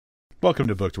Welcome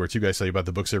to Booked, where two guys tell you about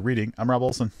the books they're reading. I'm Rob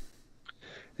Olson.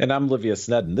 And I'm Livia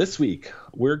Snedden. This week,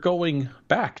 we're going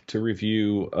back to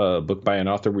review a book by an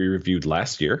author we reviewed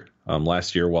last year.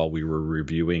 Last year, while we were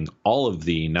reviewing all of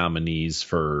the nominees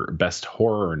for Best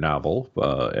Horror Novel,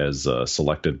 as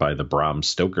selected by the Bram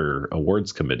Stoker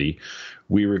Awards Committee,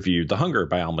 we reviewed The Hunger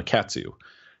by Alma Katsu.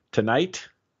 Tonight,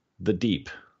 The Deep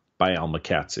by Alma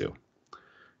Katsu.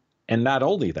 And not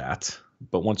only that,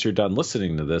 but once you're done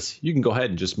listening to this, you can go ahead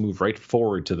and just move right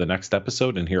forward to the next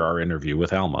episode and hear our interview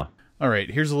with Alma. All right,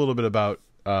 here's a little bit about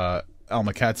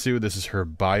Alma Katsu. This is her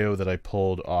bio that I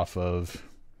pulled off of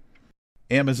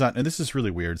Amazon. And this is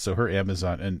really weird. So her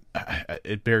Amazon, and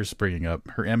it bears bringing up,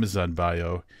 her Amazon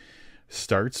bio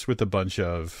starts with a bunch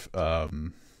of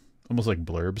almost like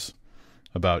blurbs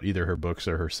about either her books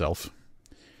or herself.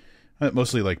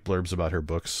 Mostly like blurbs about her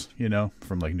books, you know,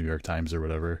 from like New York Times or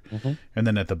whatever. Mm-hmm. And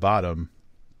then at the bottom,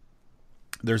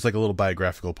 there's like a little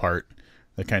biographical part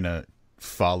that kind of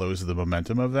follows the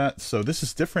momentum of that. So this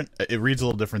is different. It reads a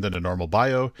little different than a normal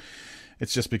bio.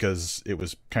 It's just because it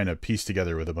was kind of pieced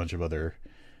together with a bunch of other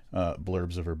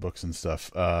blurbs of her books and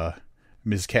stuff.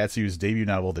 Ms. Katsu's debut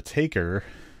novel, The Taker,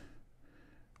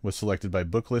 was selected by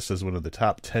Booklist as one of the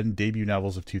top 10 debut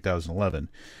novels of 2011.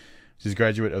 She's a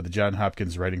graduate of the Johns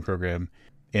Hopkins Writing Program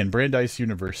and Brandeis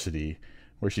University,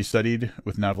 where she studied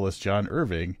with novelist John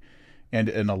Irving, and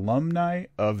an alumni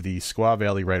of the Squaw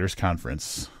Valley Writers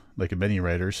Conference. Like many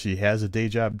writers, she has a day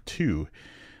job too.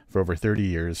 For over 30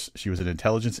 years, she was an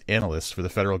intelligence analyst for the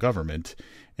federal government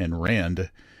and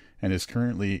RAND, and is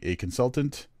currently a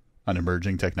consultant on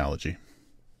emerging technology.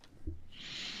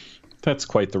 That's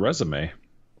quite the resume.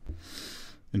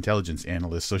 Intelligence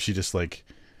analyst. So she just like,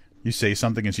 you say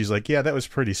something and she's like, yeah, that was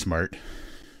pretty smart.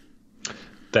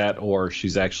 That, or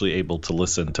she's actually able to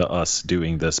listen to us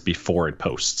doing this before it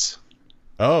posts.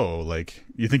 Oh, like,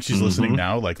 you think she's listening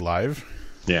now, like live?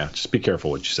 Yeah, just be careful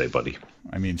what you say, buddy.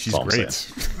 I mean, she's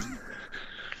great.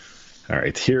 All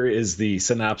right, here is the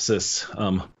synopsis.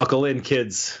 Buckle in,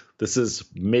 kids. This is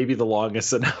maybe the longest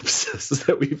synopsis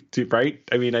that we've do, right?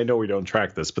 I mean, I know we don't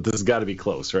track this, but this has got to be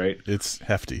close, right? It's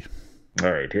hefty.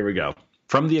 All right, here we go.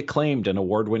 From the acclaimed and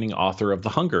award-winning author of The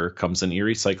Hunger comes an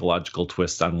eerie psychological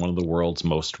twist on one of the world's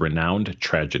most renowned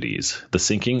tragedies, the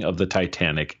sinking of the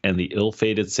Titanic and the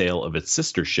ill-fated sail of its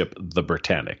sister ship, the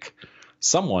Britannic.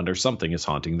 Someone or something is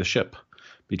haunting the ship.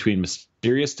 Between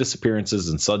mysterious disappearances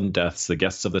and sudden deaths, the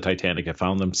guests of the Titanic have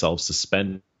found themselves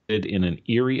suspended in an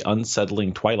eerie,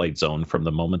 unsettling twilight zone from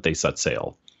the moment they set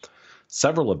sail.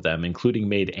 Several of them, including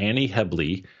maid Annie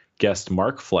Hebley, guest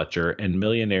Mark Fletcher, and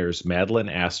millionaires Madeline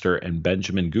Astor and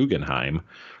Benjamin Guggenheim,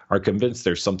 are convinced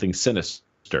there's something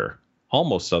sinister,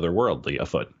 almost otherworldly,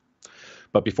 afoot.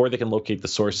 But before they can locate the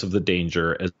source of the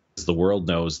danger, as the world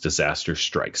knows, disaster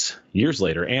strikes. Years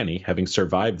later, Annie, having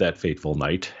survived that fateful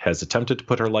night, has attempted to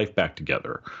put her life back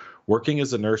together, working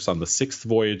as a nurse on the sixth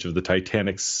voyage of the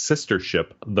Titanic's sister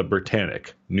ship, the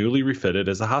Britannic, newly refitted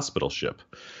as a hospital ship.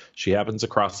 She happens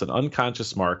across an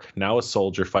unconscious Mark, now a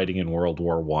soldier fighting in World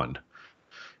War I.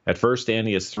 At first,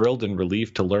 Annie is thrilled and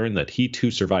relieved to learn that he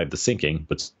too survived the sinking,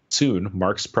 but soon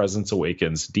Mark's presence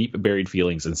awakens deep buried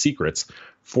feelings and secrets,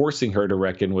 forcing her to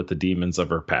reckon with the demons of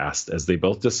her past as they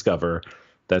both discover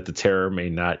that the terror may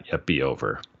not yet be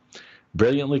over.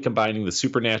 Brilliantly combining the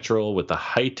supernatural with the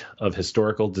height of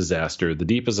historical disaster, The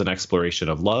Deep is an exploration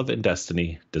of love and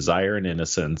destiny, desire and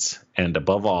innocence, and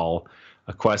above all,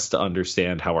 a quest to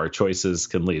understand how our choices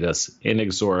can lead us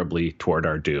inexorably toward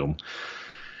our doom.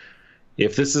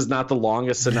 If this is not the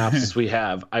longest synopsis we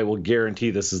have, I will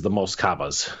guarantee this is the most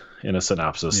commas in a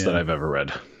synopsis that I've ever read.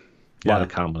 A lot of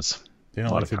commas. They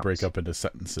don't like to break up into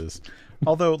sentences.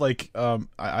 Although, like,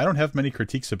 I don't have many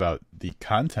critiques about the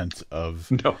content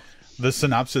of the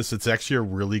synopsis. It's actually a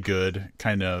really good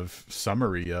kind of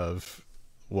summary of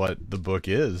what the book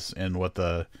is and what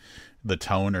the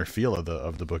tone or feel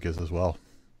of the book is as well.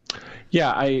 Yeah,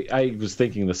 I was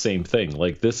thinking the same thing.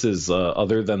 Like, this is,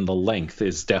 other than the length,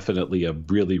 is definitely a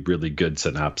really, really good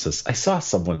synopsis. I saw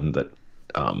someone that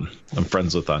I'm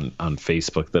friends with on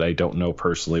Facebook that I don't know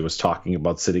personally was talking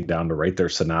about sitting down to write their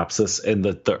synopsis, and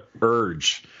that the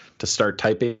urge to start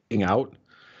typing out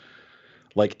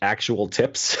like actual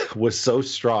tips was so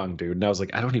strong, dude. And I was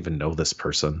like, I don't even know this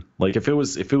person. Like, if it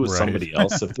was right. Somebody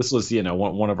else, if this was,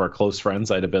 one of our close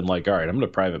friends, I'd have been like, all right, I'm going to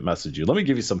private message you. Let me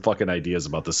give you some fucking ideas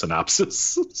about the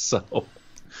synopsis. So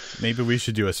maybe we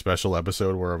should do a special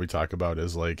episode where we talk about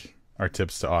is like our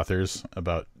tips to authors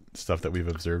about stuff that we've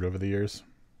observed over the years.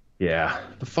 Yeah.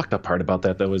 The fucked up part about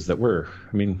that, though, is that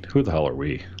who the hell are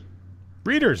we?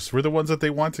 Readers. We're the ones that they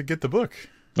want to get the book.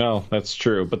 No, that's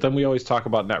true. But then we always talk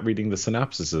about not reading the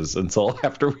synopsises until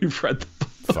after we've read the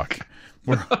book. Fuck.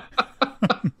 we're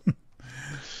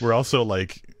we're also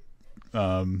like,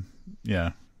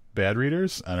 bad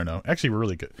readers. I don't know. Actually, we're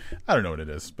really good. I don't know what it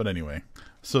is, but anyway.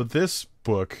 So this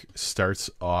book starts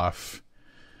off,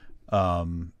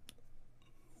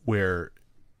 where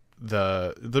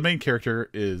the main character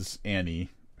is Annie,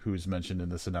 who's mentioned in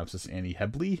the synopsis, Annie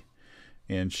Hebley,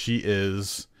 and she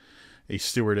is a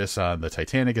stewardess on the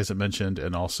Titanic, as it mentioned,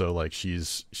 and also like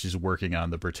she's working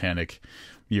on the Britannic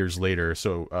years later.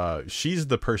 So she's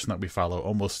the person that we follow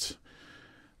almost,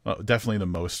 definitely the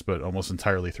most, but almost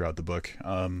entirely throughout the book.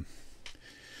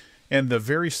 And the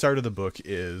very start of the book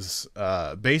is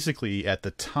basically at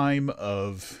the time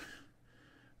of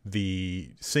the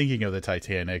sinking of the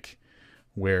Titanic,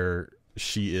 where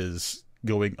she is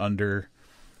going under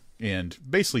and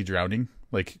basically drowning,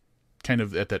 like kind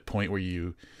of at that point where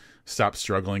you stop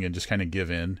struggling and just kind of give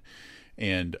in.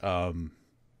 And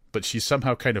but she's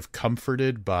somehow kind of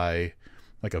comforted by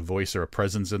like a voice or a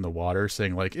presence in the water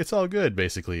saying like it's all good,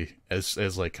 basically,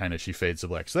 as like kind of she fades to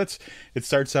black. So it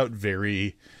starts out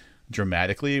very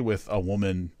dramatically with a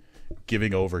woman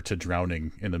giving over to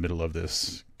drowning in the middle of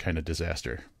this kind of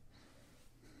disaster.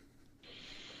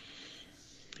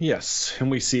 Yes,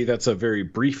 and we see that's a very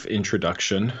brief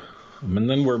introduction, and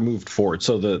then we're moved forward.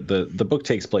 So the book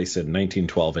takes place in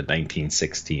 1912 and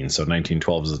 1916. So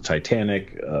 1912 is the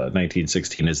Titanic,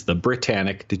 1916 is the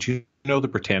Britannic. Did you know the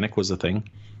Britannic was a thing?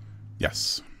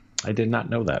 Yes. I did not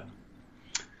know that.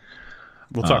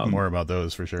 We'll talk more about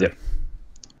those for sure. Yeah.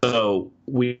 So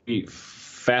we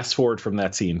fast forward from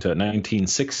that scene to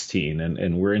 1916,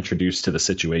 and we're introduced to the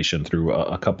situation through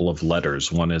a couple of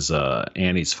letters. One is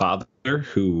Annie's father,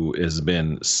 who has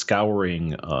been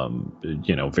scouring,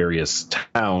 various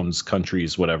towns,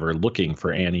 countries, whatever, looking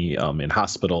for Annie in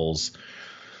hospitals,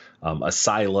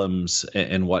 asylums,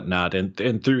 and whatnot.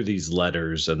 And through these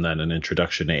letters and then an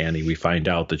introduction to Annie, we find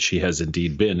out that she has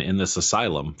indeed been in this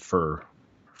asylum for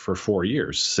 4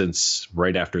 years, since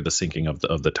right after the sinking of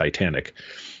the Titanic.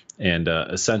 And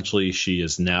essentially, she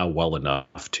is now well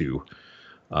enough to,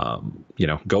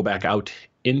 go back out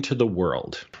into the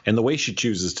world. And the way she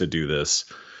chooses to do this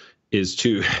is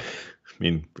to,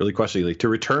 really questioningly, to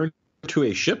return to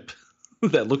a ship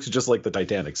that looks just like the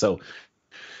Titanic. So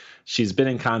she's been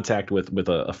in contact with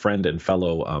a friend and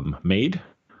fellow maid,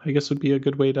 I guess would be a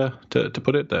good way to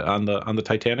put it, on the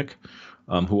Titanic,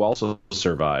 who also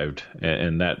survived.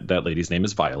 And that lady's name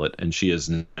is Violet, and she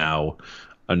is now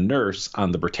a nurse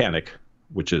on the Britannic,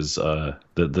 which is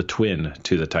the twin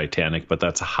to the Titanic, but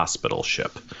that's a hospital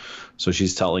ship. So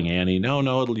she's telling Annie, no,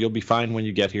 you'll be fine when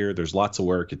you get here. There's lots of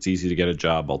work. It's easy to get a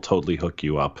job. I'll totally hook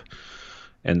you up.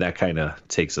 And that kind of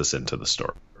takes us into the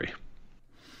story.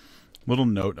 Little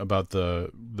note about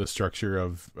the structure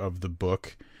of the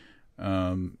book.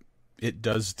 It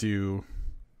does do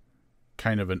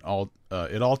kind of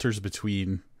it alters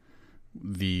between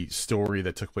the story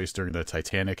that took place during the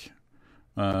Titanic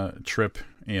trip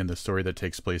and the story that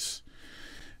takes place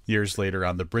years later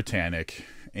on the Britannic.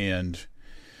 And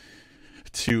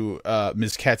to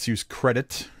Ms. Katsu's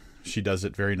credit, she does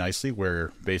it very nicely,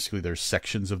 where basically there's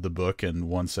sections of the book, and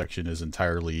one section is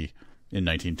entirely in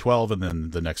 1912, and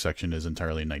then the next section is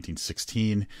entirely in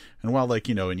 1916. And while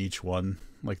in each one,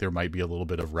 like there might be a little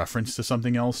bit of reference to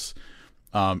something else,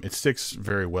 it sticks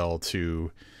very well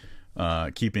to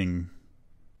keeping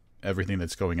everything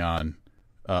that's going on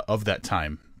of that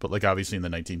time. But like obviously in the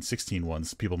 1916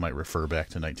 ones, people might refer back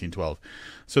to 1912.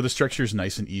 So the structure is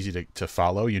nice and easy to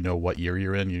follow. You know what year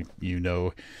you're in. You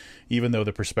know, even though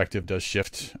the perspective does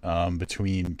shift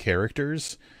between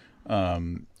characters,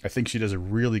 I think she does a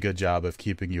really good job of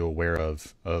keeping you aware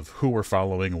of who we're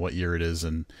following, what year it is,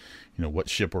 and what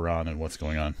ship we're on and what's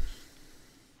going on.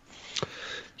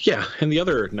 Yeah, and the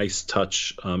other nice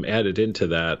touch added into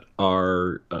that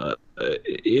are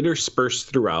interspersed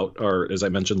throughout are, as I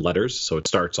mentioned, letters. So it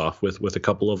starts off with a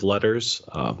couple of letters.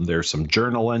 There's some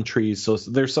journal entries. So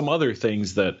there's some other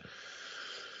things that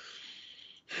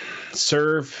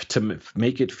serve to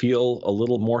make it feel a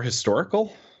little more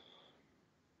historical.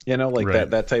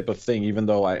 Right. that type of thing. Even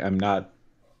though I'm not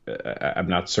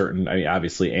certain. I mean,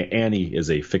 obviously Annie is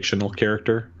a fictional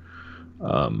character.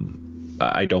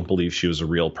 I don't believe she was a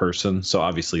real person. So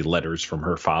obviously letters from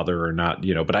her father are not,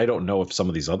 but I don't know if some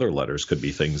of these other letters could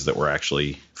be things that were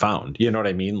actually found. You know what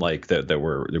I mean? Like that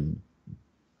were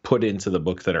put into the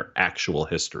book that are actual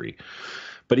history.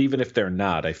 But even if they're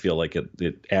not, I feel like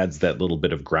it adds that little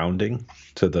bit of grounding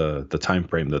to the time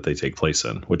frame that they take place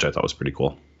in, which I thought was pretty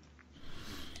cool.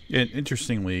 And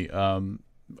interestingly,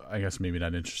 I guess maybe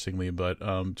not interestingly, but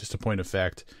just a point of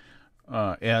fact,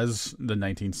 as the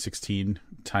 1916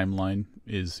 timeline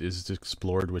is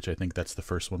explored, which I think that's the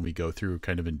first one we go through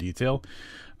kind of in detail.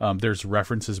 There's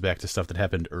references back to stuff that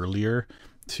happened earlier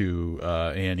to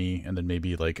Annie, and then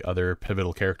maybe like other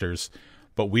pivotal characters,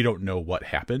 but we don't know what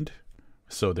happened.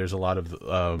 So there's a lot of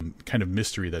kind of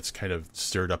mystery that's kind of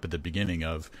stirred up at the beginning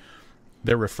of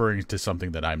they're referring to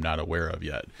something that I'm not aware of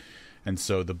yet. And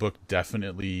so the book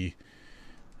definitely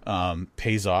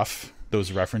pays off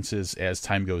those references as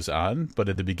time goes on. But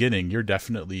at the beginning, you're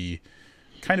definitely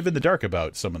kind of in the dark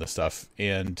about some of the stuff.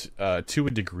 And to a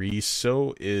degree,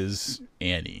 so is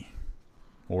Annie.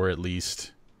 Or at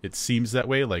least it seems that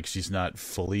way. Like she's not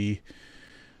fully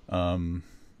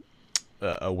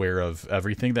aware of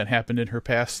everything that happened in her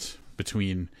past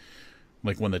between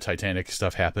like when the Titanic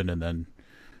stuff happened and then,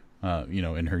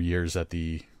 in her years at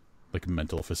the like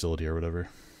mental facility or whatever.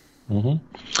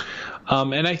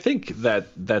 And I think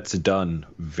that's done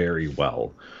very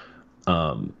well.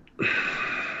 How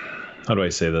do I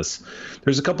say this?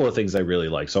 There's a couple of things I really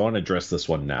like, so I want to address this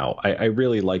one now. I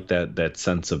really like that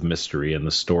sense of mystery and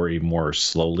the story more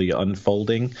slowly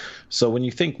unfolding. So when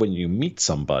you meet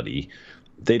somebody,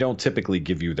 they don't typically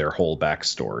give you their whole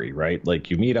backstory, right? Like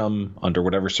you meet them under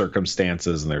whatever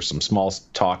circumstances and there's some small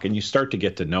talk and you start to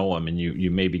get to know them and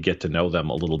you maybe get to know them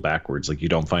a little backwards. Like you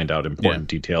don't find out important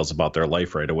details about their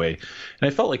life right away. And I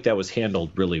felt like that was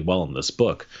handled really well in this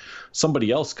book.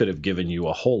 Somebody else could have given you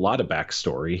a whole lot of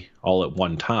backstory all at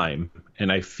one time.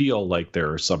 And I feel like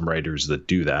there are some writers that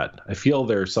do that. I feel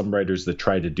there are some writers that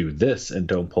try to do this and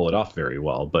don't pull it off very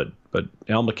well. But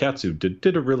Alma Katsu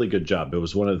did a really good job. It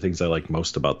was one of the things I like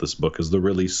most about this book is the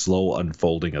really slow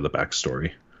unfolding of the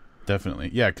backstory. Definitely.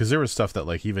 Yeah, because there was stuff that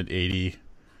like even 80,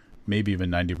 maybe even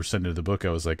 90% of the book, I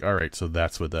was like, all right, so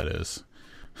that's what that is.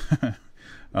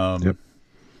 Yep.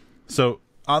 So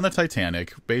on the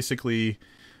Titanic, basically...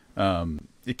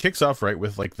 it kicks off right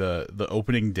with like the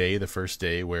opening day, the first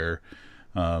day where,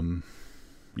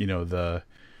 the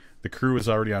crew is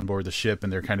already on board the ship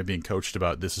and they're kind of being coached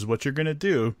about this is what you're going to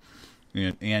do.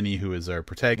 And Annie, who is our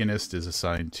protagonist, is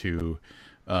assigned to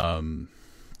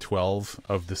 12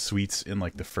 of the suites in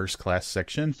like the first class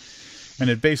section. And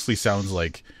it basically sounds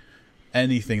like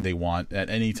anything they want at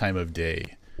any time of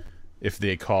day. If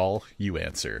they call, you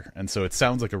answer. And so it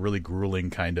sounds like a really grueling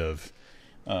kind of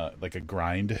like a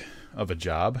grind of a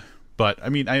job. But I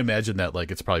mean, I imagine that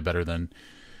like it's probably better than,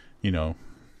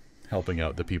 helping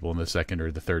out the people in the second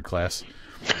or the third class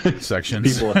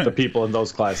sections. The people in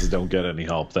those classes don't get any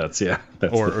help.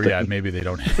 Maybe they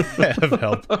don't have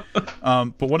help.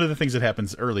 But one of the things that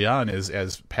happens early on is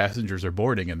as passengers are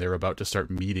boarding and they're about to start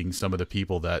meeting some of the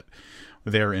people that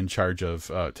they're in charge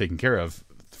of taking care of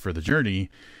for the journey,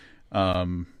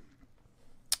 Annie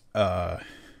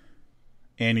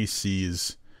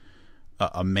sees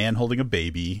a man holding a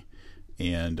baby,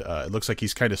 and it looks like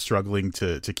he's kind of struggling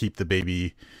to keep the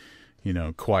baby,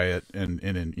 quiet and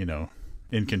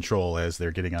in control as they're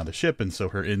getting on the ship. And so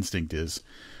her instinct is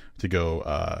to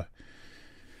go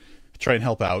try and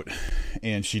help out.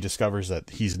 And she discovers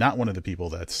that he's not one of the people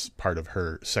that's part of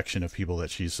her section of people that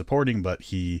she's supporting, but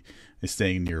he is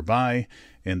staying nearby.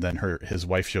 And then his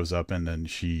wife shows up, and then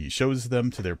she shows them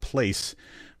to their place.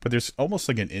 But there's almost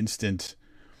like an instant,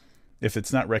 if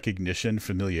it's not recognition,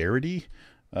 familiarity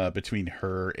between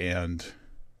her and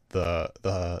the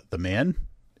man,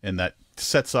 and that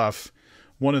sets off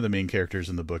one of the main characters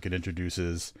in the book. It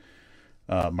introduces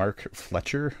Mark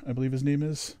Fletcher, I believe his name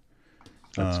is.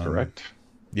 That's correct.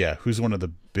 Yeah, who's one of the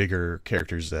bigger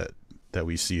characters that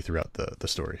we see throughout the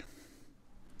story.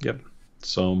 Yep.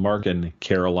 So Mark and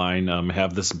Caroline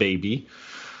have this baby.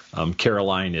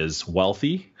 Caroline is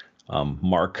wealthy.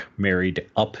 Mark married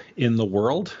up in the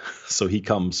world, so he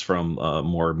comes from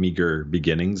more meager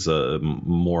beginnings,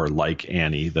 more like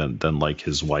Annie than like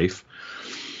his wife.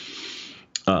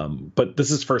 But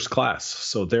this is first class,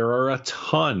 so there are a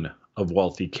ton of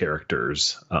wealthy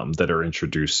characters that are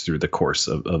introduced through the course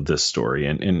of this story.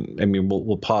 And I mean,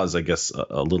 we'll pause, I guess,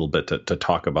 a little bit to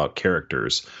talk about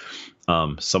characters.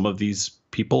 Some of these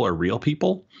people are real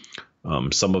people.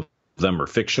 Some of them are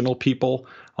fictional people.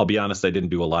 I'll be honest, I didn't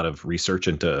do a lot of research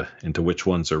into which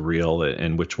ones are real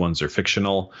and which ones are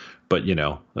fictional. But,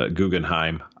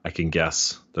 Guggenheim, I can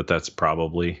guess that's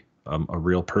probably a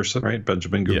real person, right?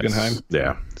 Benjamin Guggenheim.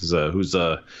 Yes. Yeah. Who's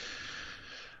a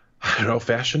I don't know,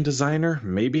 fashion designer,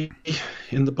 maybe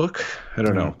in the book. I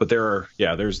don't know. But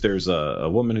there's a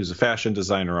woman who's a fashion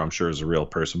designer, I'm sure is a real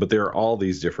person. But there are all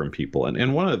these different people.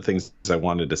 And one of the things I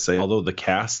wanted to say, although the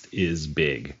cast is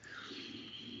big,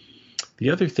 the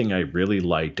other thing I really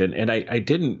liked, and I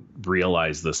didn't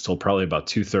realize this till probably about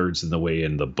 2/3 in the way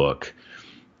in the book,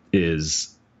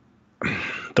 is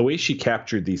the way she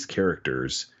captured these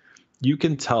characters, you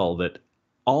can tell that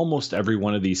almost every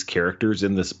one of these characters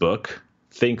in this book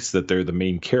thinks that they're the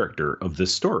main character of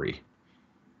this story.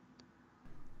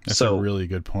 That's a really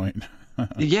good point.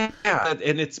 Yeah,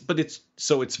 and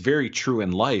it's very true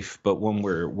in life, but when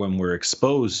we're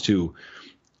exposed to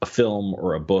a film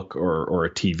or a book or a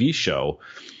TV show,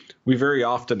 we very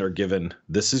often are given,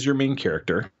 this is your main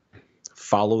character,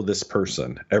 follow this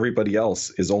person. Everybody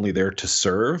else is only there to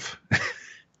serve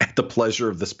at the pleasure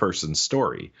of this person's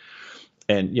story.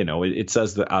 And, it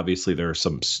says that obviously there are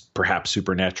some perhaps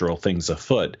supernatural things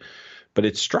afoot, but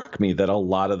it struck me that a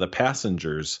lot of the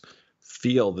passengers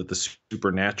feel that the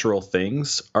supernatural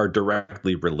things are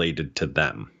directly related to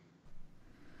them.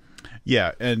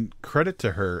 Yeah, and credit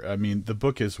to her. I mean, the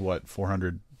book is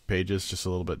 400 pages, just a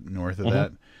little bit north of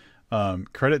that.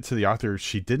 Credit to the author.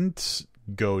 She didn't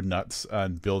go nuts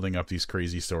on building up these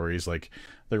crazy stories. Like,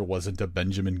 there wasn't a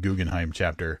Benjamin Guggenheim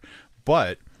chapter,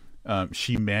 but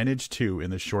she managed to, in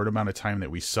the short amount of time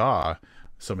that we saw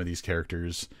some of these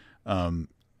characters, kind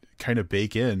of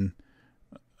bake in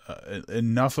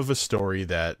enough of a story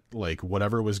that, like,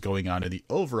 whatever was going on in the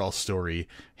overall story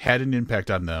had an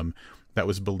impact on them that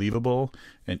was believable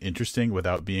and interesting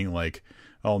without being like,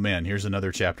 oh man, here's another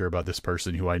chapter about this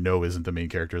person who I know isn't the main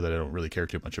character that I don't really care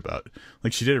too much about.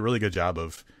 Like, she did a really good job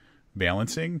of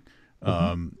balancing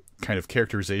kind of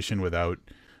characterization without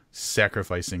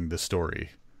sacrificing the story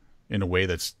in a way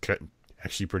that's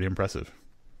actually pretty impressive.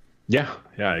 Yeah,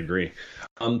 I agree.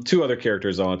 Two other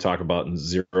characters I want to talk about and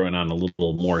zero in on a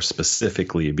little more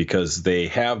specifically, because they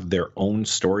have their own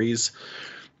stories.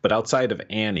 But outside of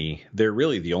Annie, they're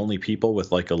really the only people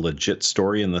with like a legit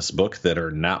story in this book that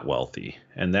are not wealthy.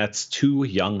 And that's two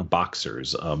young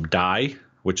boxers, Di,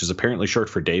 which is apparently short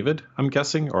for David, I'm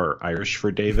guessing, or Irish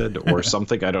for David or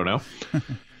something, I don't know,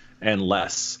 and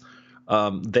Les.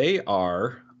 They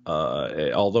are,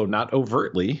 although not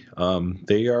overtly,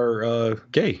 they are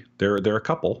gay. They're a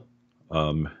couple,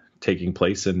 taking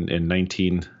place in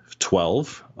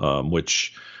 1912,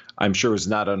 which I'm sure is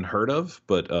not unheard of,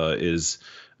 but is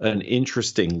an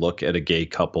interesting look at a gay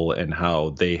couple and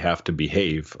how they have to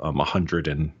behave 100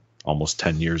 and almost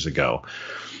 10 years ago.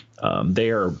 They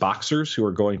are boxers who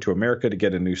are going to America to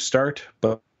get a new start,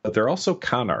 but they're also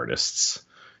con artists.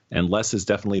 And Les is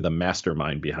definitely the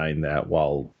mastermind behind that,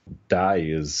 while Di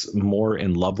is more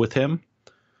in love with him,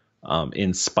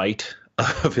 in spite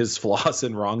of his flaws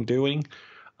and wrongdoing.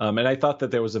 And I thought that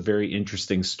there was a very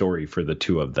interesting story for the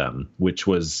two of them, which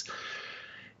was,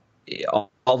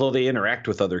 although they interact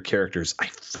with other characters, I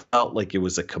felt like it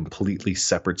was a completely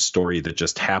separate story that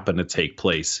just happened to take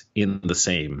place in the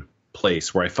same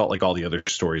place, where I felt like all the other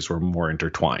stories were more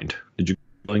intertwined. Did you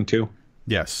feeling too?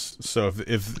 Yes. So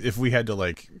if we had to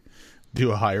like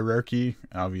do a hierarchy,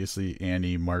 obviously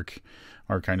Annie, Mark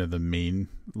are kind of the main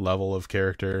level of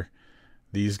character.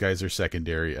 These guys are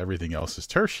secondary. Everything else is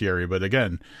tertiary. But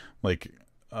again, like,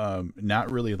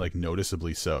 not really like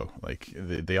noticeably so. Like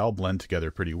they all blend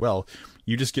together pretty well.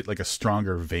 You just get like a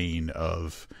stronger vein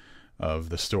of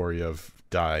the story of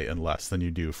Di and Les than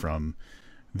you do from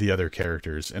the other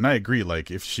characters. And I agree. Like,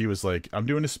 if she was like, I'm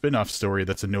doing a spin-off story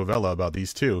that's a novella about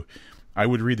these two, I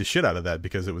would read the shit out of that,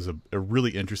 because it was a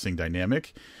really interesting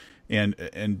dynamic, and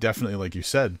definitely, like you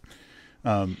said,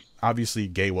 obviously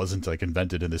gay wasn't like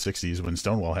invented in the 60s when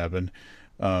Stonewall happened.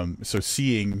 So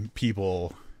seeing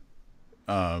people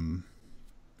in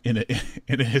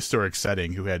a historic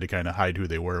setting who had to kind of hide who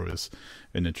they were was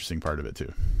an interesting part of it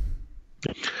too.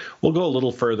 We'll go a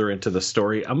little further into the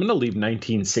story. I'm going to leave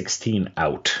 1916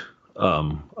 out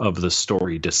of the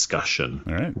story discussion.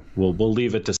 All right. We'll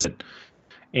leave it to sit.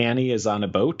 Annie is on a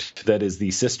boat that is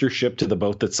the sister ship to the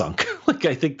boat that sunk. Like,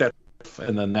 I think that,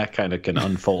 and then that kind of can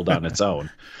unfold on its own.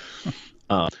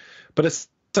 But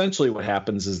essentially what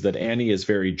happens is that Annie is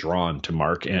very drawn to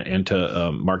Mark and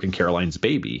to Mark and Caroline's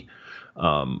baby.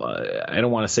 I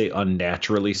don't want to say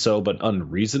unnaturally so, but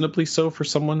unreasonably so for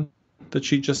someone that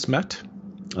she just met.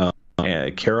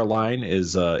 Caroline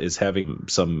is having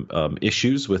some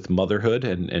issues with motherhood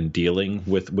and dealing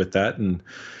with that, and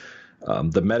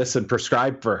the medicine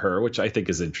prescribed for her, which I think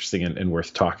is interesting and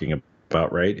worth talking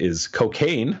about, right, is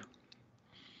cocaine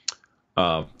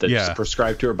that's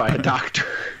prescribed to her by a doctor.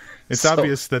 It's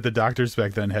obvious that the doctors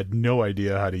back then had no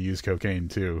idea how to use cocaine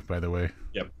too, by the way.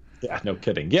 Yep. Yeah, no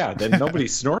kidding. Yeah, then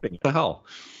nobody's snorting. What the hell?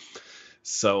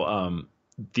 So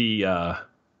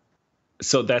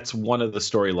so that's one of the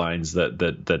storylines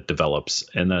that develops.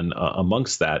 And then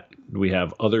amongst that, we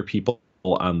have other people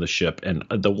on the ship, and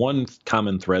the one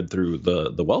common thread through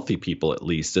the wealthy people, at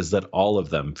least, is that all of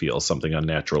them feel something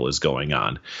unnatural is going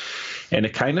on. And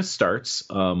it kind of starts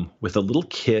with a little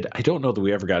kid. I don't know that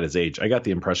we ever got his age. I got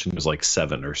the impression he was like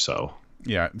 7 or so.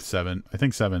 Yeah, 7. I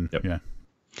think 7. Yep. Yeah.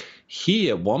 He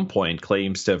at one point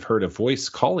claims to have heard a voice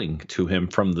calling to him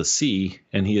from the sea,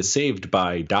 and he is saved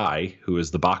by Dai, who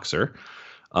is the boxer,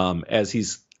 as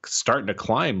he's starting to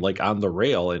climb like on the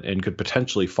rail and could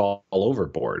potentially fall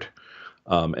overboard.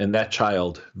 And that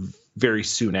child very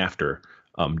soon after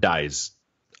dies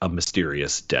a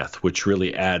mysterious death, which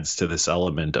really adds to this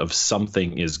element of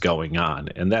something is going on.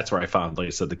 And that's where I found, like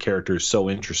I said, the character is so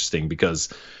interesting, because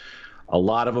a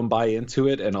lot of them buy into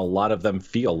it, and a lot of them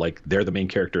feel like they're the main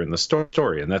character in the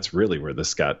story. And that's really where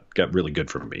this got really good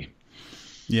for me.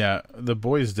 Yeah, the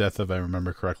boy's death, if I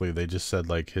remember correctly, they just said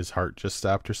like his heart just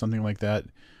stopped or something like that.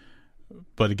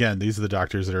 But again, these are the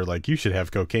doctors that are like, you should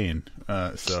have cocaine.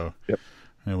 So, yep.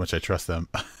 In which I trust them.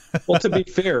 Well, to be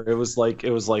fair, it was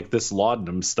like this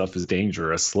laudanum stuff is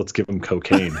dangerous. Let's give him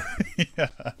cocaine. Yeah.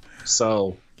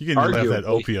 So you can have that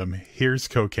opium. Here's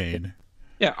cocaine.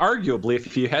 Yeah, arguably,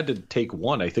 if you had to take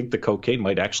one, I think the cocaine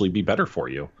might actually be better for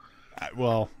you.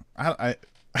 I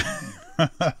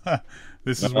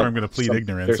this is where I'm going to plead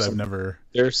ignorance. I've never.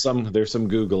 There's some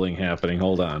Googling happening.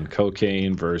 Hold on,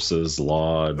 cocaine versus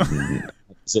laudanum.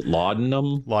 Is it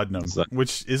laudanum? Laudanum,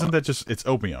 which isn't that just it's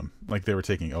opium? Like they were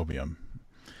taking opium.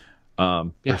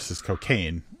 Versus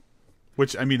cocaine,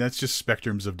 which I mean that's just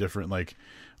spectrums of different. Like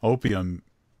opium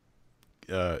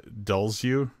dulls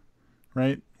you,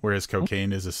 right? Whereas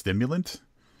cocaine is a stimulant.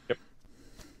 Yep.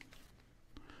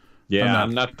 Yeah,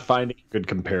 I'm not finding a good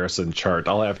comparison chart.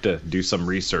 I'll have to do some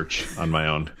research on my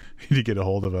own. You need to get a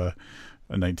hold of a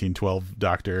 1912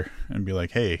 doctor and be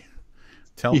like, hey,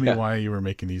 tell me why you were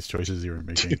making these choices you were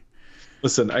making.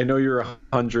 Listen, I know you're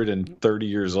 130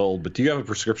 years old, but do you have a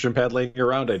prescription pad laying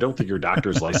around? I don't think your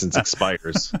doctor's license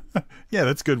expires. Yeah,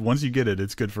 that's good. Once you get it,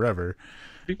 it's good forever.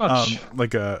 Pretty much.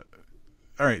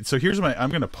 All right, so here's I'm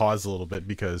going to pause a little bit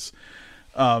because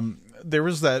there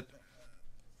was that,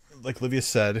 like Livia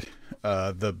said,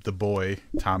 the boy,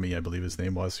 Tommy, I believe his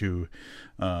name was, who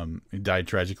died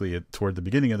tragically toward the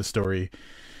beginning of the story,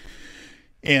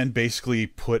 and basically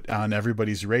put on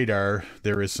everybody's radar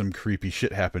there is some creepy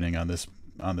shit happening on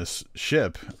this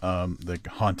ship, like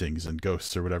hauntings and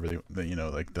ghosts or whatever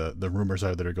like the rumors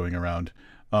are that are going around.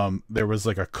 There was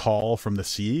like a call from the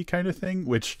sea kind of thing,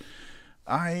 which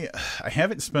I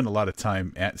haven't spent a lot of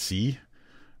time at sea.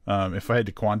 If I had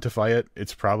to quantify it,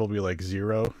 it's probably like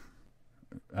 0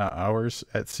 hours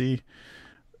at sea.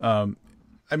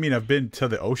 I mean, I've been to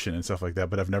the ocean and stuff like that,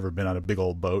 but I've never been on a big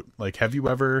old boat. Like, have you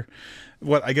ever?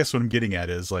 I guess what I'm getting at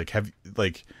is like,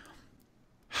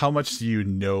 how much do you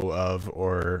know of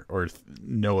or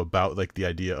know about like the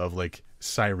idea of like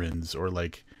sirens or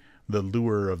like the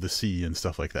lure of the sea and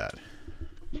stuff like that?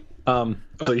 I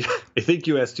think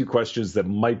you asked 2 questions that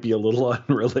might be a little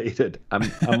unrelated. I'm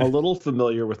a little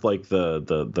familiar with like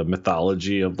the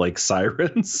mythology of like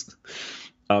sirens.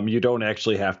 You don't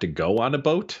actually have to go on a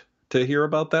boat to hear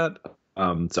about that.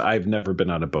 So I've never been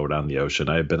on a boat on the ocean.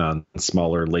 I've been on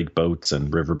smaller lake boats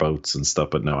and river boats and stuff,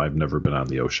 but no, I've never been on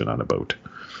the ocean on a boat.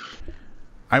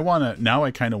 I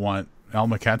kind of want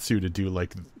Alma Katsu to do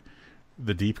like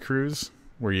the deep cruise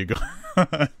where you go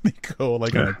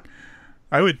like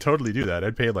I would totally do that.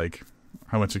 I'd pay like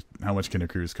how much can a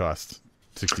cruise cost?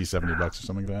 $60-$70 or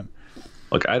something like that.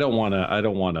 Look, I don't want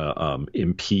to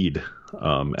impede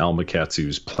Alma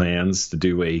Katsu's plans to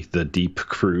do the deep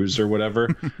cruise or whatever.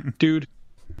 Dude,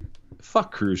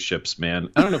 fuck cruise ships, man.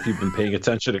 I don't know if you've been paying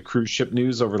attention to cruise ship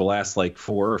news over the last like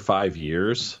 4 or 5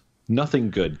 years. Nothing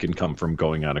good can come from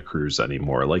going on a cruise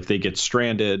anymore. Like they get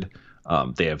stranded.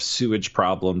 They have sewage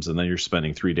problems, and then you're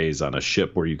spending 3 days on a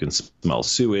ship where you can smell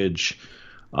sewage.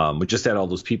 We just had all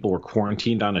those people were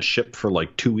quarantined on a ship for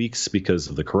like 2 weeks because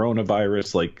of the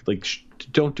coronavirus. Like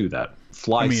don't do that.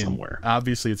 Fly somewhere.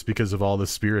 Obviously, it's because of all the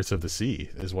spirits of the sea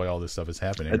is why all this stuff is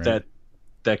happening. Right?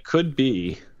 That could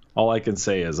be. All I can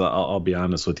say is I'll be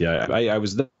honest with you. I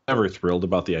was never thrilled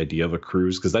about the idea of a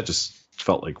cruise because that just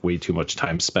felt like way too much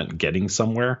time spent getting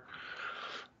somewhere.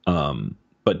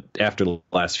 But after the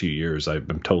last few years, I've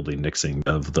been totally nixing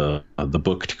of the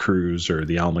booked cruise or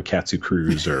the Alma Katsu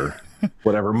cruise or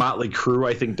whatever. Motley Crue,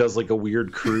 I think, does like a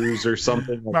weird cruise or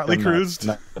something. Motley Cruised?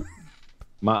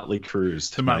 Motley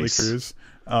Cruised. To Motley Cruise.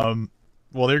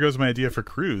 Well, there goes my idea for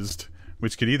cruised,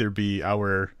 which could either be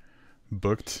our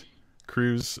booked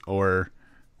cruise or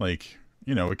like,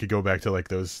 it could go back to like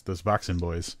those boxing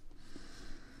boys.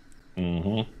 Mm-hmm.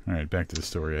 All right, back to the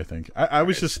story. I think I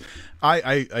was just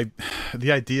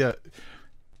the idea.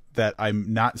 that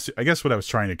I'm not. I guess what I was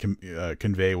trying to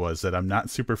convey was that I'm not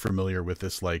super familiar with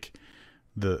this, like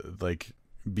the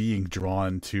being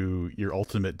drawn to your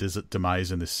ultimate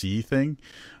demise in the sea thing.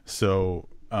 So,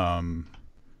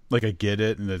 like, I get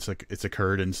it, and it's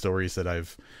occurred in stories that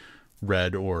I've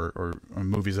read or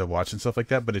movies I've watched and stuff like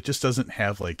that, but it just doesn't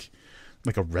have like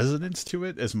a resonance to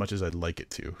it as much as I'd like it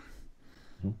to.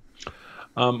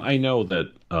 I know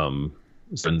that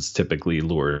friends typically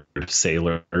lure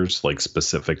sailors, like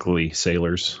specifically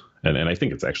sailors, and I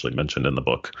think it's actually mentioned in the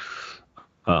book.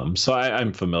 So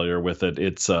I'm familiar with it.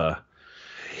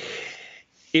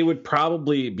 It would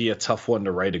probably be a tough one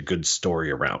to write a good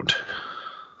story around.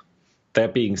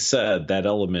 That being said, that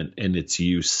element and its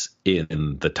use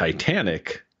in the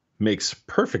Titanic makes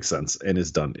perfect sense and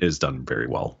is done very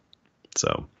well.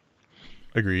 So,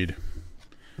 agreed.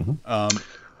 Mm-hmm.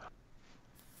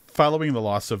 Following the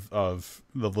loss of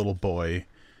the little boy,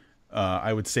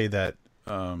 I would say that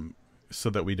so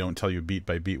that we don't tell you beat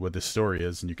by beat what this story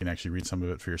is, and you can actually read some of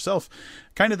it for yourself.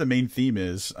 Kind of the main theme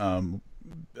is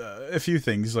a few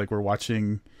things. Like, we're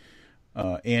watching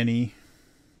Annie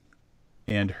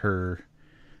and her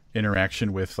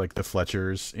interaction with like the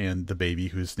Fletchers and the baby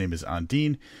whose name is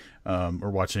Ondine. We're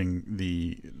watching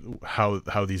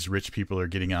how these rich people are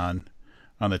getting on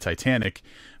the Titanic,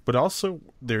 but also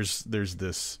there's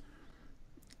this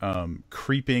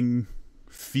creeping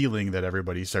feeling that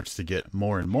everybody starts to get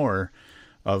more and more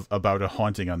about a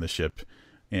haunting on the ship,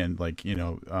 and like,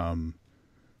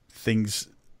 things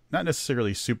not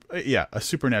necessarily a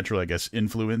supernatural, I guess,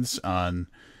 influence on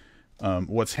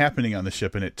what's happening on the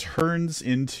ship, and it turns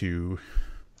into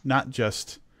not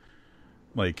just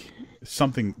like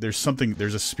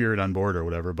there's a spirit on board or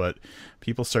whatever, but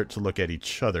people start to look at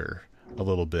each other a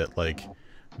little bit like,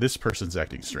 this person's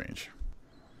acting strange.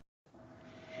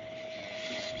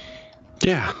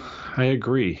 Yeah, I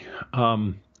agree.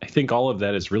 I think all of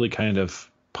that is really kind of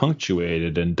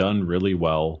punctuated and done really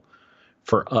well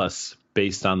for us,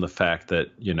 based on the fact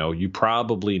that, you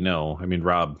probably know. I mean,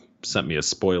 Rob sent me a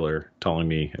spoiler telling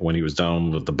me when he was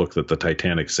done with the book that the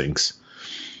Titanic sinks.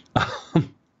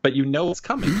 But it's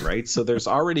coming, right? So there's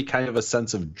already kind of a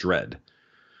sense of dread.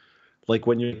 Like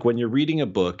when you're reading a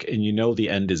book and the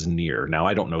end is near. Now,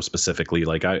 I don't know specifically.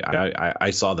 Like I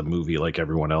saw the movie like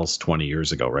everyone else 20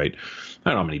 years ago, right? I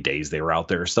don't know how many days they were out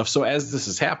there or stuff. So as this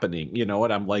is happening,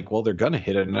 I'm like, well, they're gonna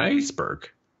hit an iceberg,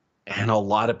 and a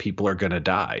lot of people are gonna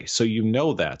die. So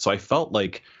that. So I felt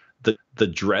like the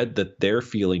dread that they're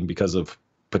feeling because of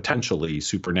potentially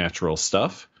supernatural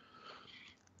stuff,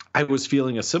 I was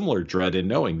feeling a similar dread in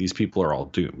knowing these people are all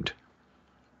doomed.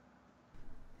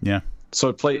 Yeah. So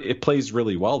it plays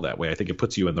really well that way. I think it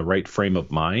puts you in the right frame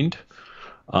of mind.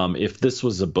 If this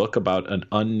was a book about an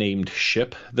unnamed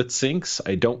ship that sinks,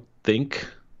 I don't think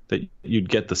that you'd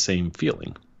get the same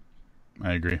feeling.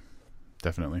 I agree.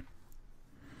 Definitely.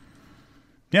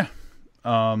 Yeah.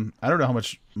 I don't know how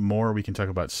much more we can talk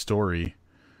about story.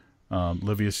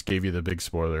 Livius gave you the big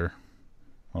spoiler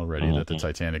already, that the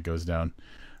Titanic goes down.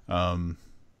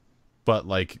 But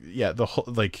like, yeah, the whole,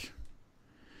 like,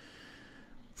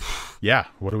 yeah,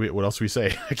 what else do we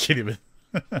say? I can't even.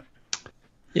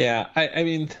 Yeah, I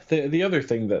mean, the other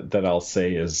thing that I'll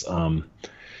say is, I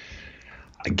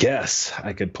guess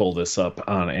I could pull this up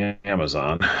on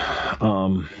Amazon.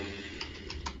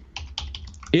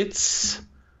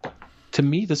 To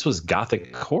me, this was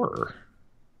gothic horror,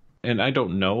 and I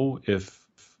don't know if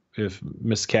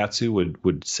Miss Katsu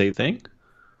would say thing.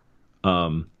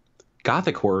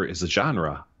 Gothic horror is a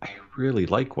genre I really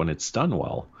like when it's done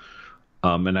well,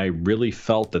 and I really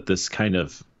felt that this kind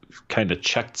of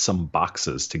checked some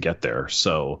boxes to get there.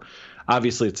 So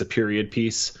obviously it's a period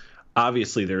piece.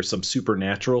 Obviously there's some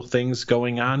supernatural things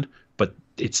going on, but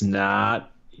it's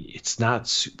not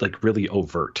like really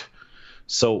overt.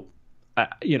 So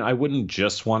I wouldn't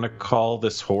just want to call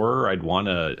this horror. I'd want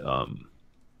to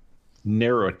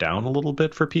narrow it down a little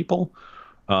bit for people.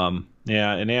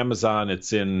 Yeah, in Amazon,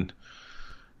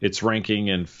 it's ranking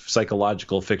in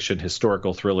psychological fiction,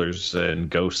 historical thrillers, and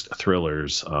ghost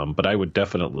thrillers. But I would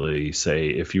definitely say,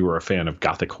 if you were a fan of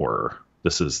gothic horror,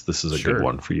 this is a good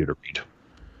one for you to read.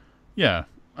 Yeah,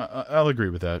 I'll agree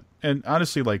with that. And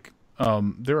honestly, like,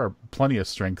 there are plenty of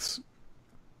strengths,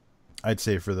 I'd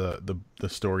say, for the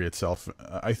story itself.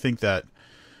 I think that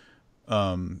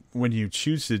when you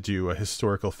choose to do a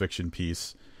historical fiction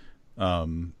piece,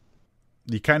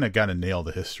 you kind of got to nail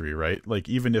the history, right? Like,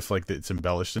 even if like it's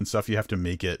embellished and stuff, you have to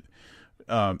make it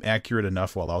accurate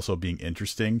enough while also being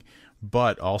interesting,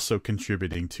 but also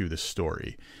contributing to the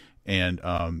story. And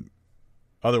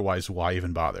otherwise, why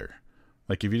even bother?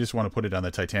 Like, if you just want to put it on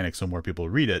the Titanic so more people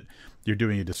read it, you're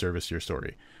doing a disservice to your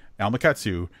story. Alma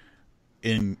Katsu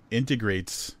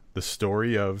integrates the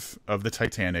story of the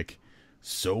Titanic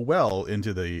so well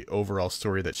into the overall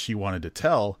story that she wanted to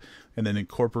tell, and then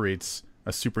incorporates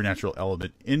a supernatural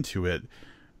element into it,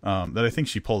 that I think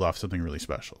she pulled off something really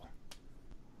special.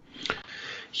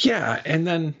 Yeah, and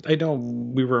then I know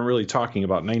we weren't really talking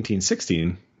about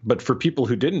 1916, but for people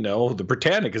who didn't know, the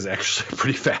Britannic is actually a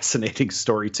pretty fascinating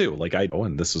story too. Like I know,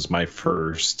 and this was my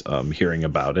first hearing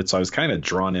about it, so I was kind of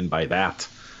drawn in by that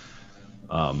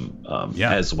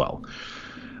as well.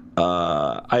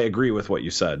 I agree with what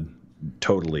you said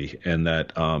totally, and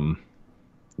that I'm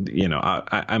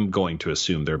going to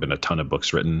assume there have been a ton of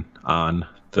books written on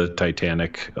the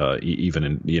Titanic, even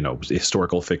in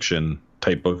historical fiction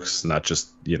type books, not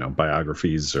just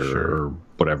biographies or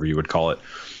whatever you would call it.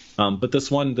 But this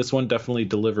one definitely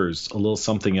delivers a little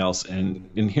something else. And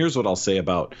here's what I'll say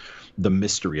about the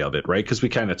mystery of it, right? Because we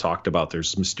kind of talked about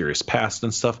there's mysterious past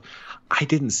and stuff. I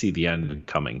didn't see the end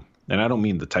coming, and I don't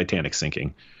mean the Titanic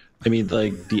sinking. I mean,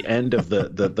 like the end of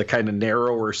the kind of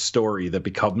narrower story that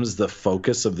becomes the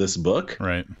focus of this book.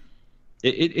 Right.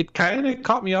 It kind of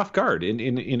caught me off guard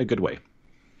in a good way.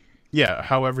 Yeah.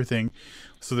 How everything.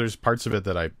 So there's parts of it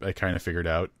that I kind of figured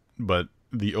out, but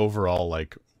the overall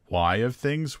like why of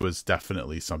things was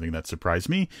definitely something that surprised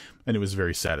me, and it was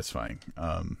very satisfying,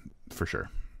 for sure.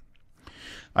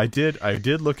 I did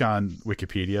look on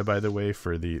Wikipedia, by the way,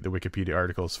 for the Wikipedia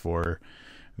articles for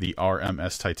the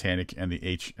RMS Titanic and the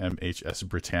HMHS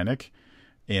Britannic,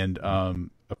 and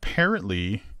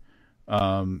apparently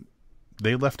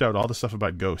they left out all the stuff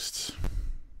about ghosts.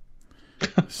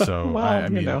 So well, I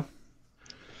mean,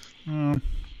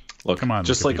 look, come on,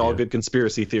 just Wikipedia. like all good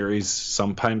conspiracy theories,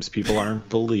 sometimes people aren't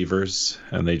believers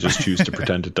and they just choose to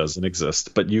pretend it doesn't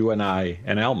exist. But you and I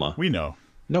and Alma, we know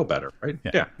better, right?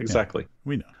 Yeah, exactly. Yeah,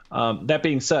 we know. That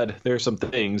being said, there's some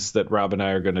things that Rob and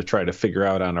I are going to try to figure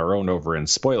out on our own over in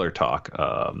Spoiler Talk.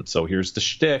 So here's the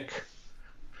shtick.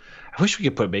 I wish we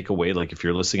could make a way, like if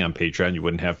you're listening on Patreon, you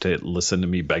wouldn't have to listen to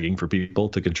me begging for people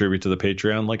to contribute to the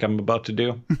Patreon like I'm about to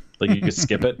do. Like you could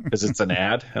skip it because it's an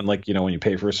ad. And like, when you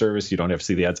pay for a service, you don't have to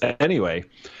see the ads. Anyway,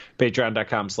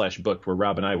 patreon.com/book, where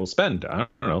Rob and I will spend,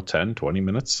 10, 20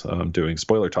 minutes doing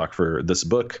Spoiler Talk for this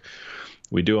book.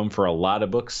 We do them for a lot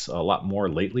of books, a lot more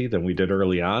lately than we did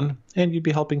early on. And you'd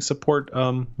be helping support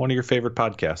one of your favorite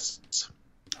podcasts.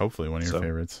 Hopefully one of your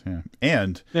favorites. Yeah.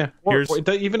 And or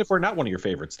even if we're not one of your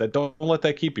favorites, don't let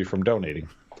that keep you from donating.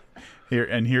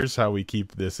 Here's how we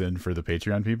keep this in for the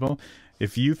Patreon people.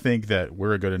 If you think that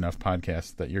we're a good enough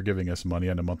podcast that you're giving us money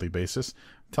on a monthly basis,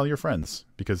 tell your friends,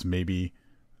 because maybe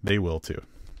they will too.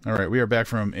 All right, we are back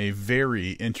from a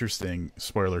very interesting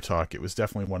spoiler talk. It was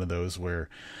definitely one of those where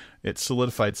it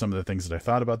solidified some of the things that I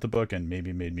thought about the book and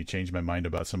maybe made me change my mind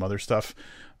about some other stuff.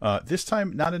 This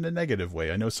time, not in a negative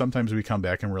way. I know sometimes we come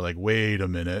back and we're like, wait a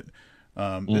minute.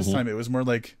 This time it was more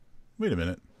like, wait a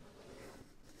minute.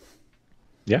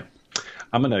 Yeah.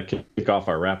 I'm going to kick off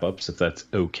our wrap-ups if that's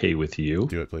okay with you.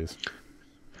 Do it, please.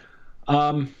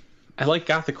 I like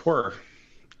Gothic horror.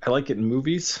 I like it in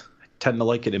movies. Tend to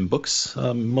like it in books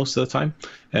most of the time,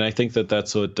 and I think that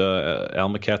that's what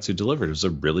Alma Katsu delivered. It was a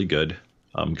really good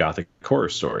Gothic horror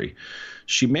story.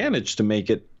 She managed to make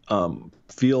it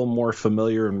feel more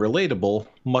familiar and relatable,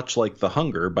 much like The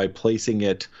Hunger, by placing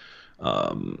it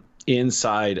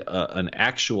inside an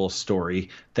actual story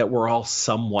that we're all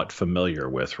somewhat familiar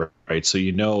with, right?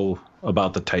 So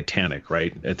about the Titanic,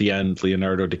 right? At the end,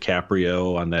 Leonardo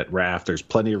DiCaprio on that raft, there's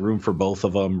plenty of room for both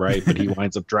of them, right? But he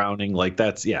winds up drowning. Like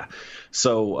that's, yeah.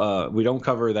 So we don't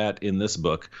cover that in this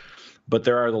book, but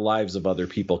there are the lives of other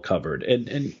people covered.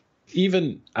 And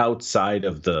even outside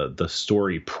of the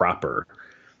story proper,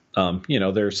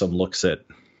 there's some looks at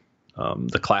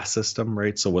the class system,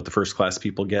 right? So what the first class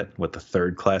people get, what the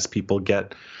third class people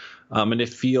get. And it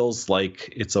feels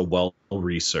like it's a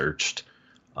well-researched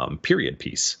period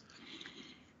piece.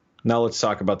 Now let's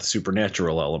talk about the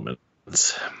supernatural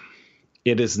elements.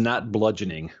 It is not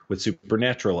bludgeoning with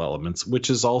supernatural elements, which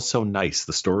is also nice.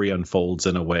 The story unfolds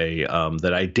in a way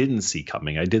that I didn't see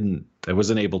coming. I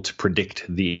wasn't able to predict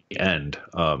the end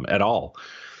at all.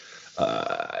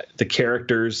 The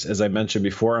characters, as I mentioned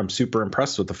before, I'm super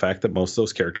impressed with the fact that most of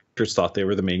those characters thought they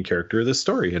were the main character of the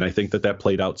story. And I think that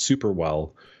played out super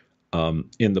well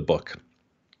in the book.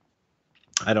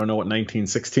 I don't know what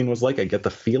 1916 was like. I get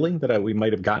the feeling that we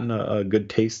might have gotten a good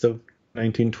taste of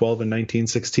 1912 and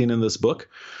 1916 in this book.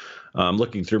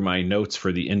 Looking through my notes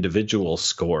for the individual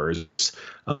scores,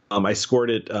 I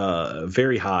scored it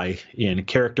very high in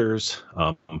characters,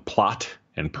 plot,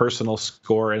 and personal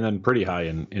score, and then pretty high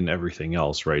in everything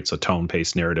else, right? So tone,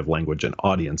 pace, narrative, language, and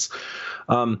audience.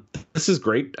 This is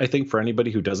great, I think, for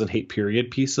anybody who doesn't hate period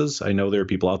pieces. I know there are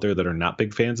people out there that are not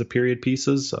big fans of period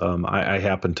pieces. I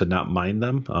happen to not mind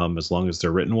them as long as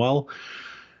they're written well.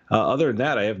 Other than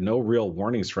that, I have no real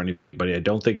warnings for anybody. I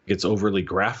don't think it's overly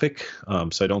graphic,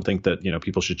 so I don't think that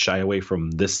people should shy away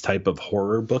from this type of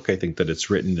horror book. I think that it's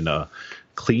written in a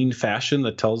clean fashion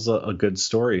that tells a good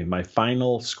story. My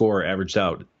final score averaged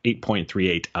out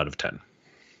 8.38 out of 10.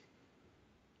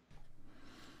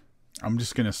 I'm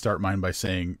just going to start mine by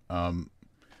saying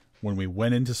when we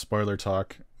went into spoiler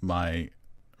talk, my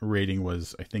rating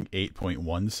was, I think,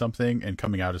 8.1 something, and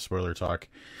coming out of spoiler talk,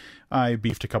 I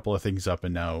beefed a couple of things up,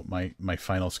 and now my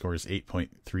final score is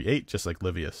 8.38, just like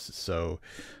Livius. So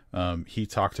he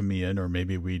talked me in, or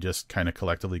maybe we just kind of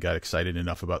collectively got excited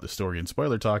enough about the story in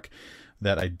spoiler talk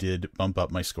that I did bump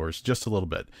up my scores just a little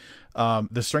bit.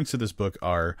 The strengths of this book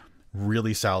are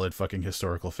really solid fucking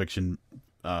historical fiction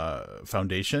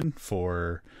foundation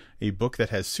for a book that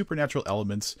has supernatural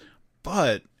elements,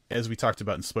 but as we talked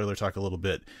about in spoiler talk a little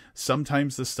bit,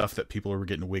 sometimes the stuff that people were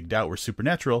getting wigged out were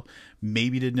supernatural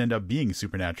maybe didn't end up being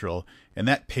supernatural, and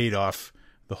that paid off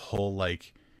the whole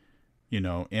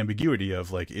ambiguity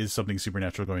of is something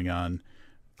supernatural going on.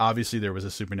 Obviously there was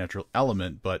a supernatural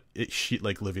element, but she,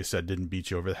 like Livia said, didn't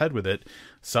beat you over the head with it.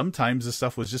 Sometimes the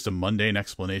stuff was just a mundane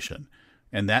explanation,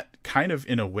 and that kind of,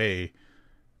 in a way,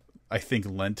 I think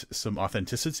lent some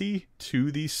authenticity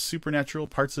to these supernatural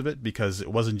parts of it, because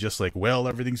it wasn't just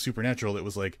everything's supernatural. It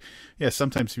was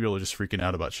sometimes people are just freaking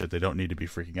out about shit they don't need to be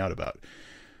freaking out about.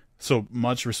 So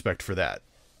much respect for that.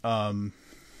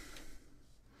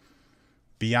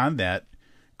 Beyond that,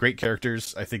 great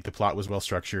characters. I think the plot was well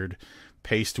structured,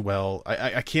 paced well.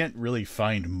 I can't really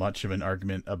find much of an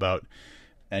argument about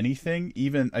anything.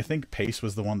 Even I think pace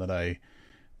was the one that I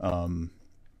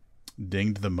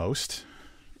dinged the most.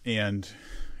 And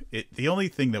the only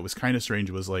thing that was kind of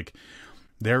strange was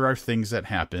there are things that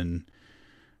happen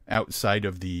outside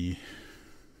of the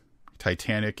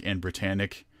Titanic and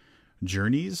Britannic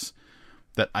journeys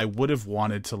that I would have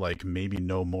wanted to maybe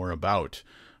know more about,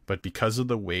 but because of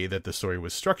the way that the story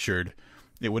was structured,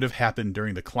 it would have happened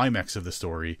during the climax of the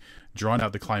story, drawn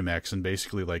out the climax, and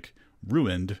basically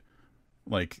ruined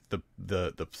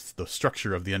the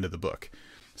structure of the end of the book.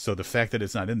 So the fact that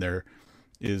it's not in there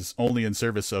is only in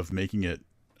service of making it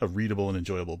a readable and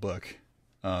enjoyable book.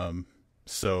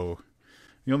 So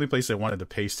the only place I wanted the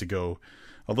pace to go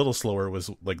a little slower was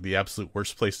the absolute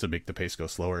worst place to make the pace go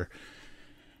slower.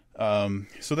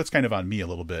 So that's kind of on me a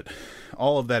little bit.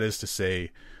 All of that is to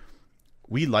say,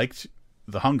 we liked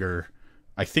The Hunger.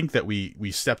 I think that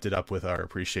we stepped it up with our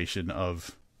appreciation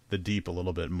of the deep a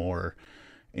little bit more.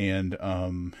 And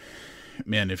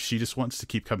man, if she just wants to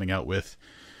keep coming out with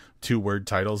 2-word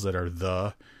titles that are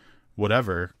the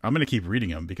whatever, I'm going to keep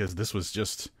reading them, because this was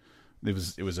just, it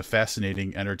was a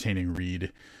fascinating, entertaining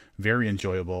read, very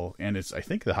enjoyable, and it's, I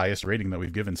think, the highest rating that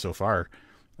we've given so far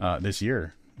this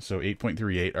year. So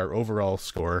 8.38, our overall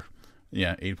score,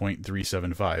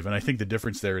 8.375. And I think the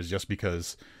difference there is just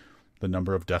because the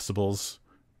number of decibels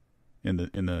in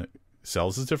the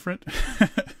cells is different.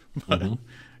 But,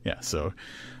 so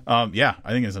I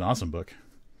think it's an awesome book.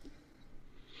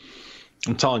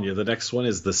 I'm telling you, the next one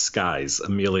is The Skies,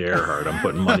 Amelia Earhart. I'm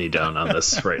putting money down on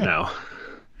this right now.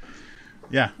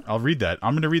 Yeah, I'll read that.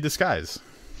 I'm going to read The Skies.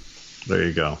 There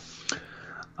you go.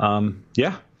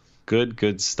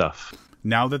 Good stuff.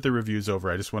 Now that the review's over,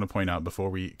 I just want to point out,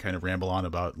 before we kind of ramble on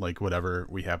about whatever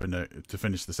we happen to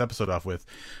finish this episode off with,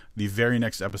 the very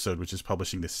next episode, which is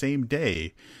publishing the same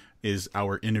day, is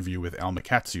our interview with Alma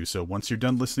Katsu. So once you're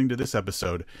done listening to this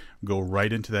episode, go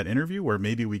right into that interview, where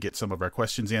maybe we get some of our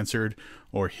questions answered,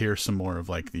 or hear some more of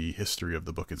the history of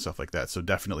the book and stuff like that. So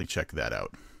definitely check that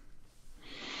out.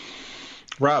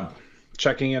 Rob,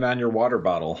 checking in on your water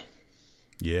bottle.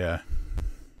 Yeah.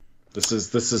 This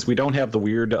is we don't have the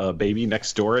weird baby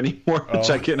next door anymore to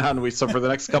check in on. So for the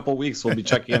next couple of weeks, we'll be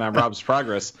checking in on Rob's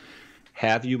progress.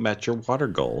 Have you met your water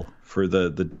goal for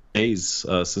the days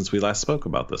since we last spoke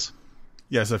about this?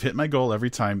 Yes, I've hit my goal every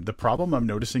time. The problem I'm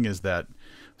noticing is that,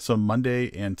 so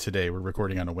Monday and today, we're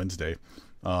recording on a Wednesday,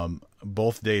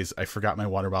 both days I forgot my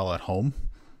water bottle at home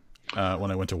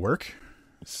when I went to work.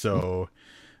 So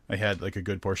I had a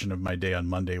good portion of my day on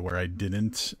Monday where I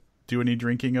didn't do any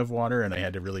drinking of water, and I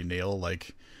had to really nail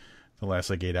the last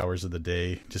 8 hours of the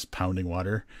day just pounding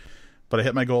water. But I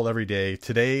hit my goal every day.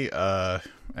 Today, I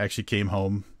actually came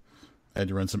home. I had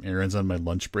to run some errands on my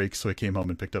lunch break, so I came home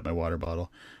and picked up my water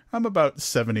bottle. I'm about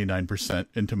 79%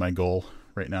 into my goal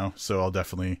right now, so I'll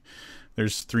definitely...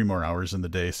 There's 3 more hours in the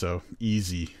day, so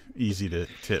easy to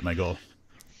hit my goal.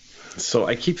 So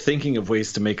I keep thinking of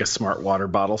ways to make a smart water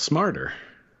bottle smarter.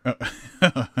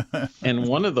 And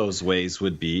one of those ways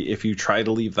would be if you try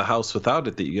to leave the house without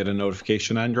it, that you get a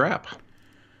notification on your app.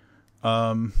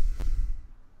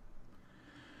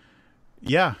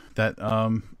 Yeah, that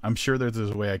I'm sure there's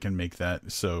a way I can make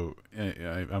that. So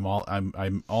I'm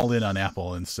all in on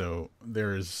Apple, and so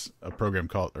there's a program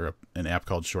called an app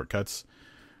called Shortcuts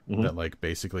that like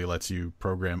basically lets you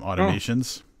program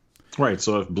automations. Right.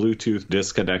 So if Bluetooth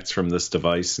disconnects from this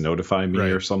device, notify me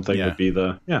or something would be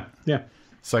the yeah.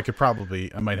 So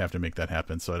I might have to make that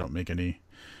happen so I don't make any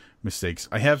mistakes.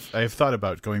 I have thought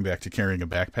about going back to carrying a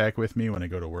backpack with me when I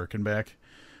go to work and back.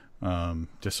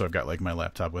 Just so I've got like my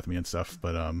laptop with me and stuff,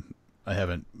 but I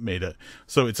haven't made it.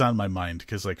 So it's on my mind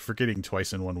because like forgetting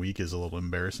twice in 1 week is a little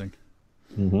embarrassing.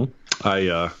 And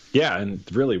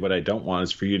really what I don't want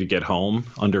is for you to get home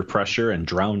under pressure and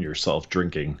drown yourself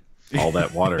drinking all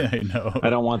that water. I know. I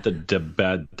don't want the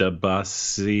debasia,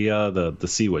 the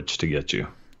sea witch to get you.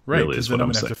 Right, really is what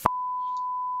I'm saying.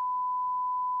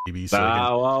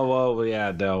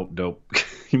 Nope.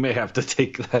 You may have to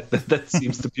take that. That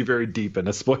seems to be very deep in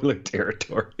a spoiler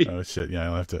territory. Oh shit! Yeah,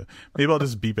 I'll have to. Maybe I'll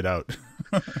just beep it out.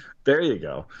 There you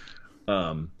go.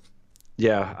 I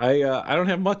don't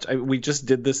have much. We just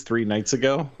did this 3 nights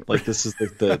ago. Like this is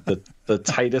the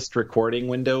tightest recording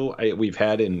window we've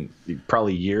had in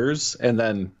probably years, and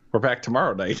then we're back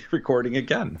tomorrow night recording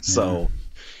again. So,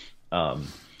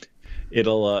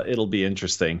 it'll be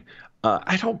interesting.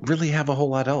 I don't really have a whole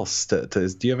lot else do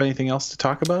you have anything else to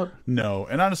talk about? No.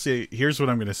 And honestly, here's what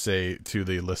I'm going to say to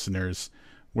the listeners.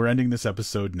 We're ending this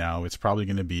episode now. It's probably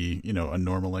going to be, a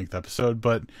normal length episode,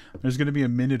 but there's going to be a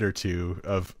minute or two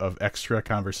of extra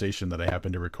conversation that I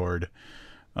happen to record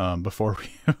before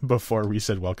we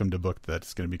said welcome to book.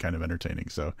 That's going to be kind of entertaining.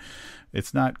 So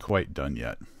it's not quite done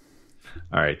yet.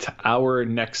 All right. Our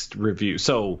next review.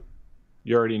 So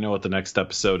you already know what the next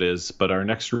episode is, but our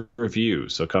next review,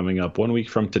 so coming up 1 week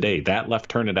from today, That Left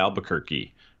Turn at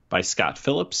Albuquerque by Scott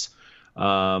Phillips.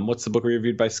 What's the book we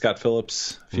reviewed by Scott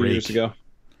Phillips a few years ago?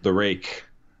 The Rake.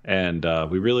 And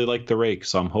we really like The Rake,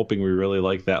 so I'm hoping we really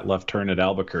like That Left Turn at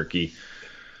Albuquerque.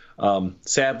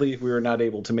 Sadly, we were not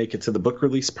able to make it to the book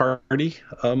release party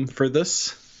for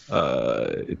this.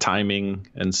 Timing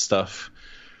and stuff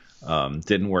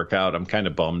didn't work out. I'm kind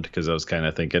of bummed because I was kind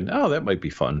of thinking, that might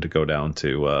be fun to go down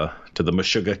to the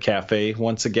Meshuggah Cafe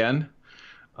once again.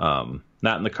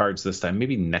 Not in the cards this time.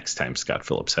 Maybe next time Scott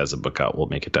Phillips has a book out, we'll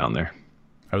make it down there.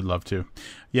 I would love to.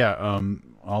 Yeah.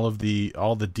 All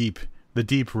the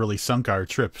deep really sunk our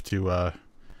trip to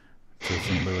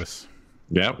St. Louis.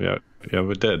 Yeah,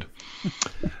 it did.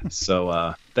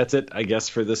 So that's it, I guess,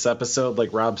 for this episode.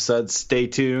 Like Rob said, stay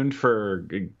tuned for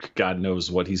God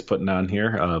knows what he's putting on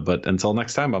here. But until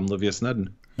next time, I'm Livia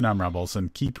Snedden. And I'm Rob Olson.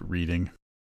 Keep reading.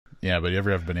 Yeah, but you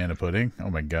ever have banana pudding? Oh,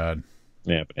 my God.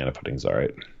 Yeah, banana pudding's all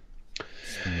right.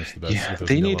 Yeah,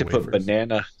 they need to put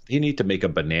banana. They need to make a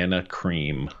banana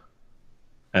cream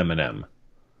M&M.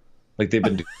 Like they've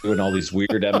been doing all these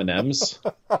weird M&Ms.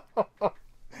 I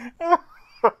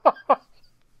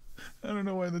don't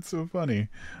know why that's so funny.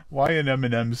 Why an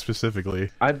M&M specifically?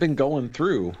 I've been going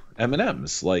through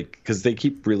M&Ms, like, because they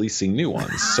keep releasing new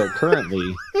ones. So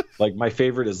currently, like, my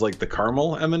favorite is like the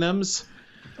caramel M&Ms.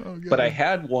 Oh, but I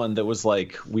had one that was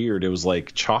like weird. It was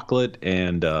like chocolate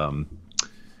and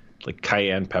like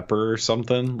cayenne pepper or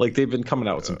something. Like they've been coming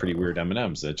out with some pretty weird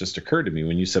M&Ms. It just occurred to me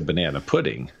when you said banana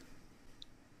pudding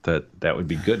that would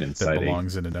be good inside. That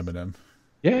belongs in an M&M.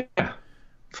 Yeah.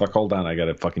 Fuck, hold on. I got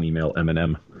to fucking email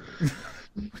M&M.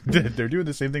 They're doing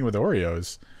the same thing with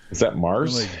Oreos. Is that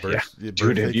Mars? Like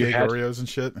birthday cake Oreos and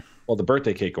shit. Well, the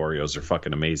birthday cake Oreos are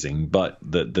fucking amazing, but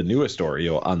the newest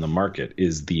Oreo on the market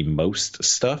is the Most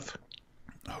Stuff.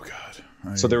 Oh,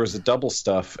 God. So there was a double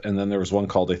stuff, and then there was one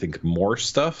called, I think, More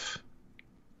Stuff.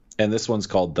 And this one's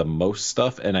called the Most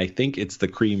Stuff, and I think it's the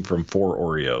cream from 4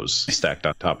 Oreos stacked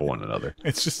on top of one another.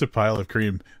 It's just a pile of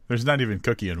cream. There's not even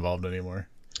cookie involved anymore.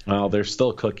 Well, there's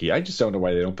still cookie. I just don't know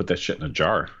why they don't put that shit in a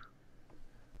jar.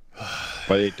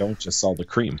 Why they don't just sell the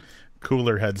cream.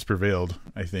 Cooler heads prevailed,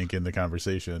 I think, in the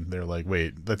conversation. They're like,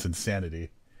 wait, that's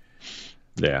insanity.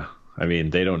 Yeah. I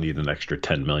mean, they don't need an extra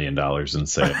 $10 million in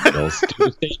sales. Dude,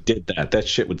 if they did that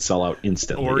shit would sell out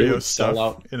instantly. Oreo stuff sell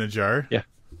out in a jar? Yeah.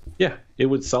 Yeah. It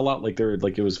would sell out like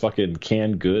it was fucking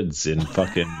canned goods in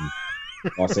fucking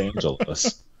Los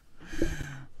Angeles.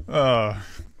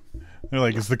 They're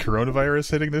like, is the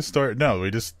coronavirus hitting this store? No,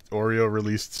 we just Oreo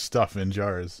released stuff in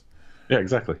jars. Yeah,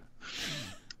 exactly.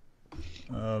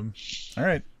 All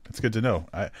right, that's good to know.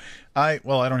 I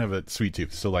don't have a sweet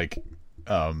tooth, so like,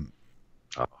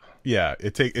 Yeah,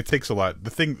 it takes a lot. The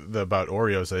thing about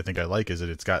Oreos that I think I like is that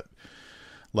it's got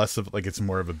less of like, it's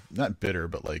more of a, not bitter,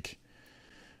 but like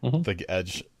the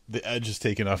edge. The edge is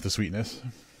taken off the sweetness.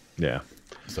 Yeah.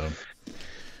 So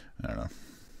I don't know.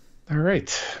 All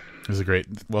right. It was a great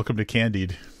welcome to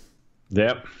Candied.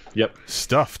 Yep.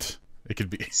 Stuffed. It could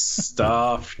be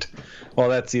Stuffed. Well,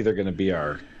 that's either going to be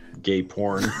our gay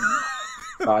porn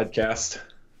podcast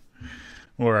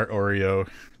or our Oreo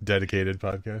dedicated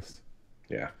podcast.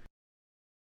 Yeah.